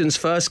 questions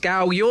first.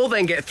 Gail, you'll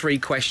then get 3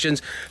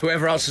 questions.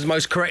 Whoever answers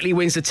most correctly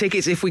wins the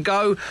tickets. If we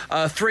go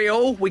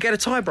 3-3, we get a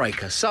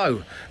tiebreaker.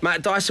 So,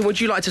 Matt Dyson, would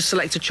you like to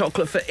select a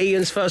chocolate for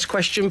Ian's first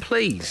question,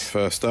 please?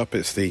 First up,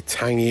 it's the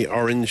tangy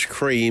orange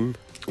cream,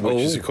 which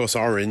is, of course,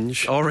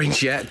 orange.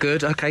 Orange, yeah,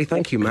 good. Okay,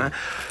 thank you, Matt.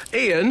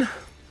 Ian,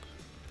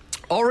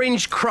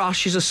 Orange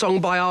Crush is a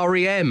song by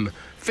R.E.M.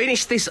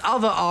 Finish this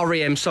other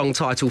R.E.M. song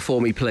title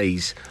for me,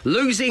 please.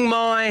 Losing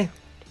My...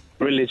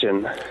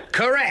 Religion.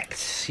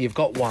 Correct. You've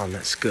got 1.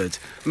 That's good.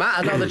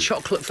 Matt, another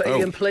chocolate for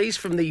Ian, please,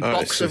 from the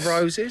box of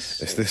roses.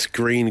 It's this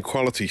green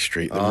Quality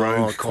Street. The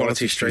Rogue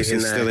Quality Street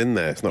is still in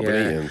there. It's not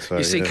been eaten. So,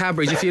 you see,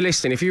 Cadbury's, if you're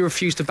listening, if you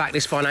refuse to back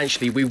this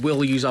financially, we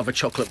will use other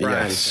chocolate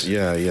brands.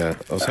 Yes, yeah.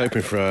 I was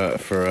hoping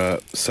for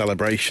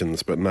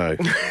celebrations, but no.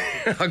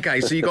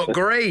 Okay, so you got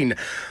green.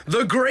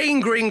 The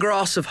green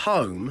grass of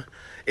home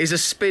is a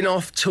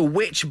spin-off to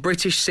which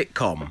British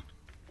sitcom?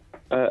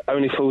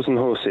 Only Fools and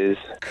Horses.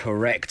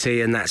 Correct,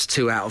 Ian. That's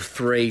 2 out of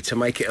 3 to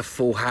make it a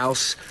full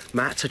house.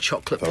 Matt, a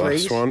chocolate,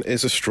 please. The last one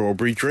is A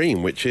Strawberry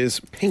Dream, which is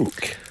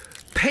Pink.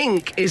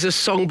 Pink is a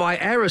song by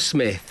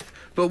Aerosmith.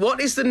 But what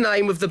is the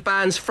name of the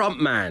band's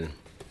frontman?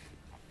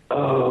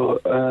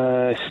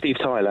 Steve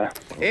Tyler.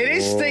 It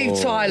is Steve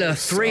Tyler.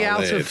 3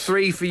 out of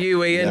 3 for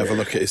you, Ian. Never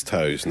look at his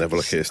toes.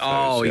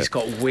 Oh, he's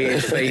got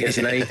weird feet,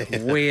 isn't he?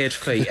 Weird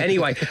feet.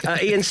 Anyway,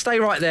 Ian, stay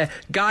right there.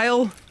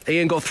 Gail,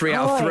 Ian got 3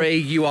 out of 3.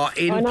 You are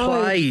in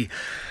play.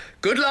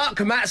 Good luck.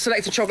 Matt,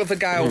 select a chocolate for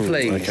Gail,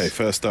 please. Okay,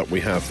 first up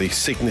we have the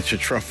signature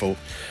truffle,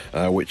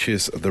 which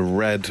is the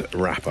red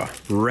wrapper.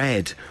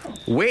 Red.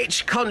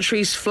 Which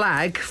country's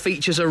flag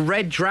features a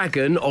red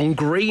dragon on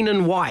green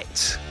and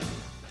white?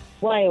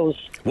 Wales.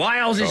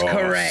 Wales is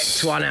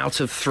correct. 1 out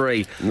of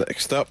 3.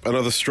 Next up,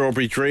 another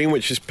Strawberry Dream,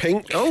 which is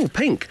Pink. Oh,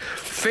 Pink.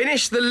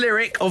 Finish the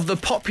lyric of the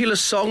popular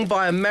song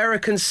by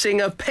American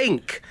singer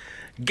Pink.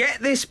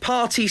 Get this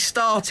party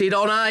started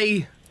on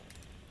a...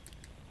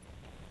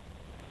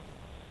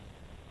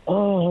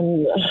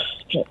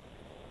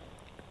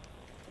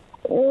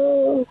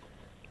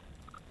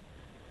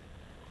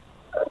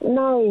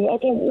 No, I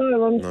don't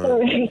know. I'm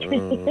sorry.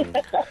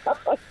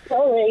 I'm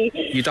sorry.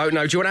 You don't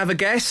know. Do you want to have a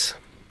guess?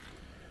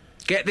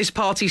 Get this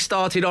party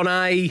started on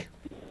a...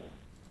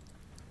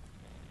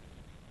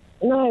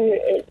 No,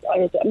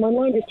 my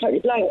mind is totally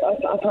blank.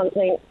 I can't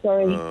think.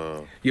 Sorry.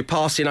 You're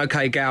passing,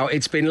 okay, Gal.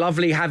 It's been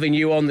lovely having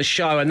you on the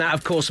show, and that,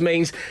 of course,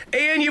 means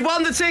Ian, you've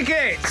won the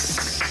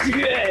tickets.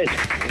 Yes.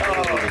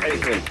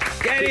 Excellent.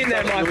 Get in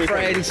there, my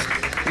friend.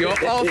 You're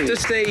off to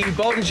see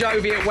Bon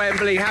Jovi at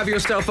Wembley. Have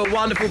yourself a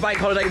wonderful bank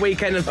holiday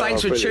weekend, and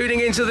thanks for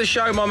tuning into the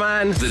show, my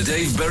man. The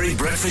Dave Berry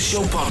Breakfast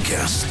Show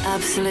podcast.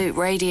 Absolute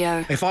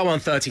Radio. If I won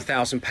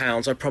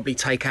 £30,000, I'd probably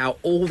take out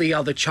all the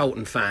other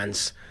Charlton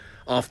fans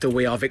after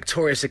we are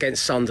victorious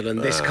against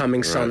Sunderland this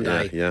coming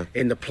Sunday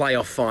in the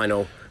playoff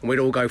final, and we'd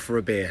all go for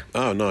a beer.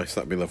 Oh, nice.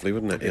 That'd be lovely,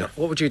 wouldn't it? Yeah.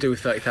 What would you do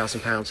with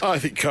 £30,000? I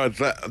think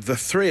the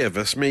 3 of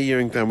us, me, you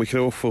and Dan, we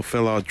could all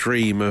fulfil our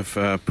dream of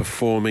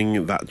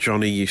performing that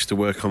Johnny Used to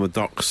Work on the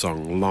Dock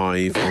song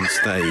live on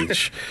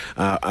stage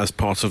as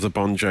part of the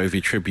Bon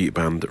Jovi tribute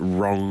band,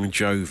 Wrong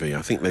Jovi.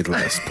 I think they'd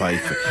let us play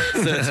for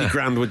 30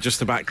 grand would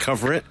just about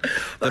cover it.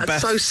 The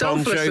That's best so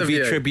Bon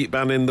Jovi tribute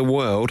band in the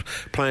world,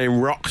 playing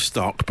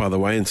Rockstock, by the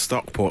way, in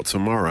Stockport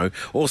tomorrow,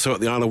 also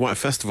at the Isle of Wight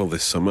Festival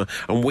this summer,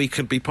 and we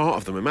could be part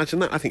of them. Imagine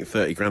that. I think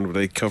 30 grand would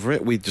they cover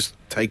it. We'd just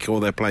take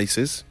all their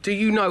places. Do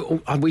you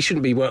know, we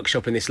shouldn't be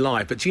workshopping this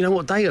live, but do you know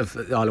what day of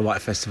the Isle of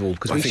Wight Festival?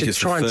 Because we should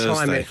try and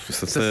time it. It's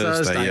the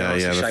Thursday, yeah, the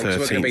 13th. We're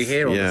going to be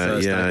here on the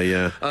Thursday.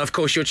 Yeah. Of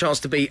course, your chance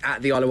to be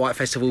at the Isle of Wight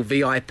Festival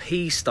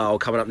VIP style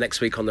coming up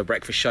next week on The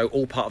Breakfast Show,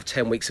 all part of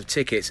 10 weeks of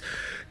tickets.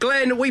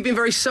 Glenn, we've been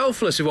very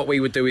selfless with what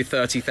we would do with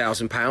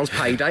 £30,000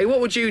 payday.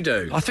 What would you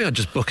do? I think I'd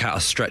just book out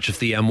a stretch of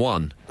the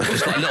M1.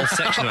 Just like a little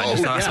section of it,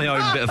 just that's my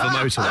own bit of a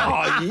motorway.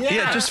 Oh, yes.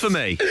 Yeah, just for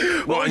me.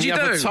 What would you do?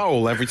 Have a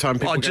toll every time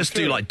people I'd just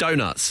do like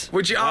donuts.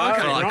 Would you? For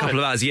like a couple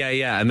of hours,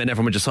 yeah, and then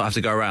everyone would just sort of have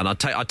to go around.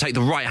 I'd take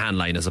the right-hand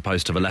lane as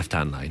opposed to the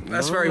left-hand lane.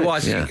 That's very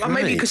wise. Yeah.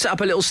 Maybe you could set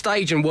up a little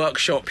stage and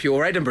workshop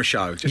your Edinburgh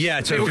show.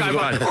 People go,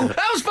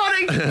 that was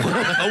funny.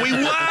 Are we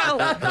well?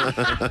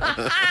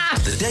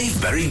 The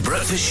Dave Berry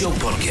Breakfast Show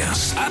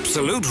podcast.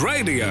 Absolute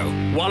Radio.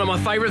 One of my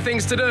favourite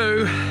things to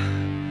do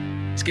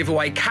is give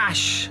away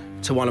cash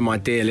to one of my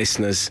dear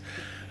listeners,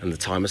 and the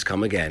time has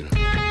come again.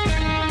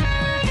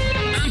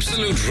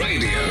 Absolute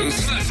Radio's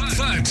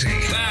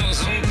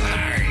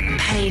 £30,000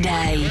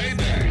 payday.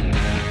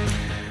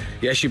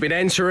 Yes, you've been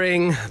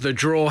entering. The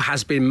draw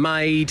has been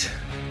made.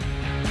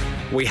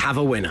 We have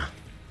a winner.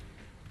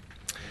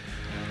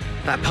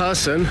 That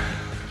person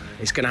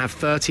is going to have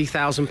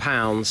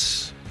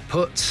 £30,000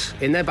 put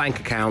in their bank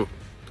account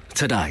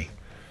today.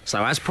 So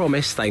as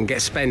promised, they can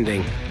get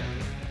spending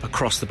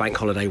across the bank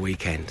holiday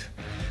weekend.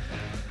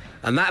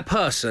 And that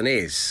person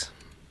is...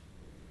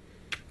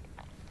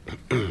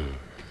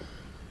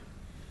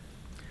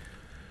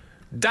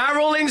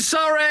 Daryl in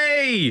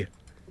Surrey!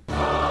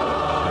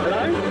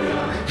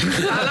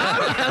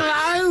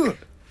 Hello?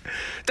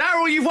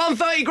 Daryl, you've won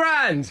 30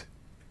 grand!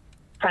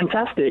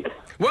 Fantastic.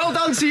 Well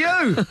done to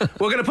you!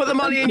 We're going to put the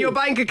money in your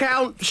bank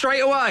account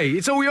straight away.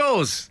 It's all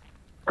yours.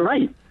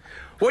 Great.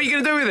 What are you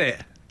going to do with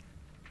it?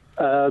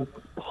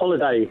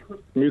 Holiday,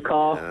 new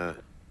car,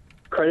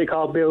 credit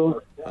card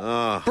bill.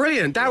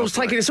 Brilliant. Daryl's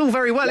taking this all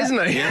very well,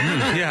 isn't he?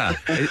 Yeah.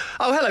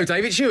 Oh, hello,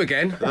 Dave. It's you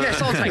again.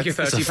 Yes, I'll take your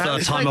 £30. It's the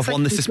third time I've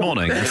won this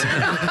morning.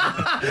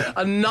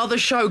 Another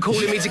show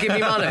calling me to give me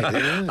money.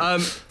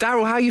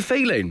 Daryl, how are you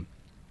feeling?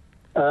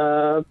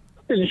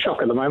 In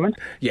shock at the moment.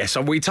 Yes,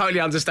 we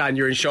totally understand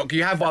you're in shock.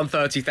 You have won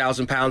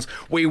 £30,000.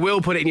 We will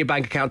put it in your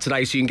bank account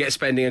today so you can get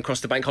spending across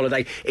the bank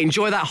holiday.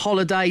 Enjoy that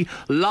holiday.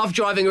 Love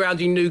driving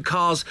around in new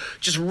cars.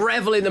 Just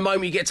revel in the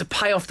moment you get to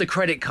pay off the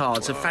credit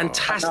cards. So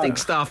fantastic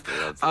stuff.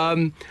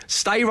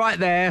 Stay right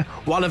there.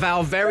 One of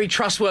our very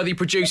trustworthy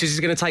producers is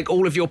going to take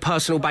all of your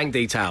personal bank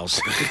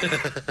details.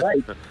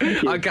 Great.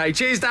 Okay,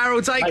 cheers,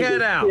 Daryl. Take care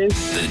now.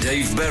 The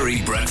Dave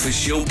Berry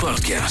Breakfast Show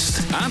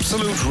Podcast.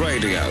 Absolute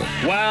Radio.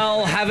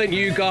 Well, haven't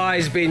you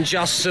guys been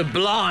just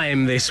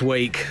sublime this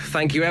week?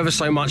 Thank you ever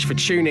so much for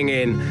tuning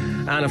in,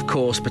 and of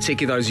course,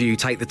 particularly those of you who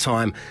take the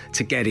time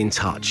to get in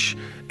touch.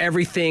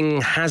 Everything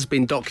has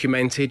been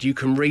documented. You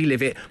can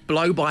relive it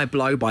blow by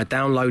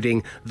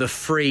downloading the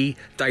free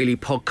daily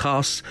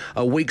podcasts.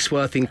 A week's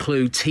worth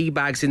include Tea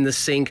Bags in the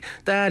Sink,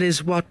 That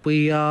Is What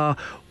We Are,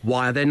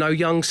 Why Are There No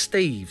Young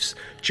Steves,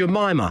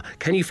 Jemima,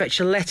 Can You Fetch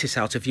a Lettuce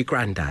Out of Your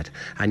Grandad?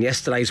 And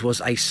yesterday's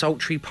was a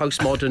sultry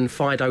postmodern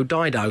Fido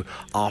Dido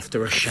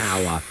after a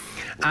shower.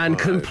 And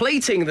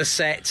completing the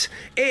set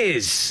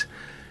is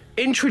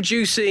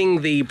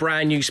introducing the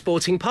brand new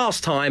sporting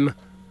pastime,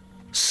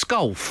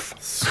 SCOLF.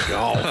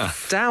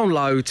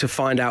 Download to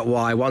find out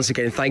why. Once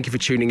again, thank you for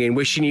tuning in.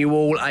 Wishing you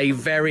all a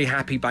very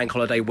happy bank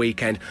holiday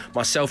weekend.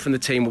 Myself and the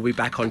team will be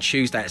back on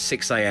Tuesday at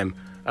 6 a.m.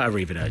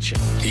 Arrivederci.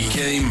 He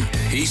came,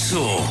 he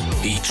saw,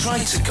 he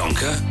tried to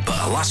conquer, but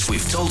alas,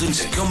 we've told him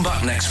to come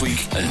back next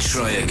week and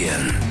try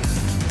again.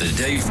 The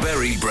Dave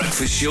Berry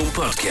Breakfast Show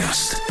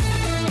Podcast.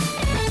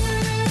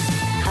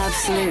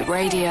 Absolute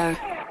Radio.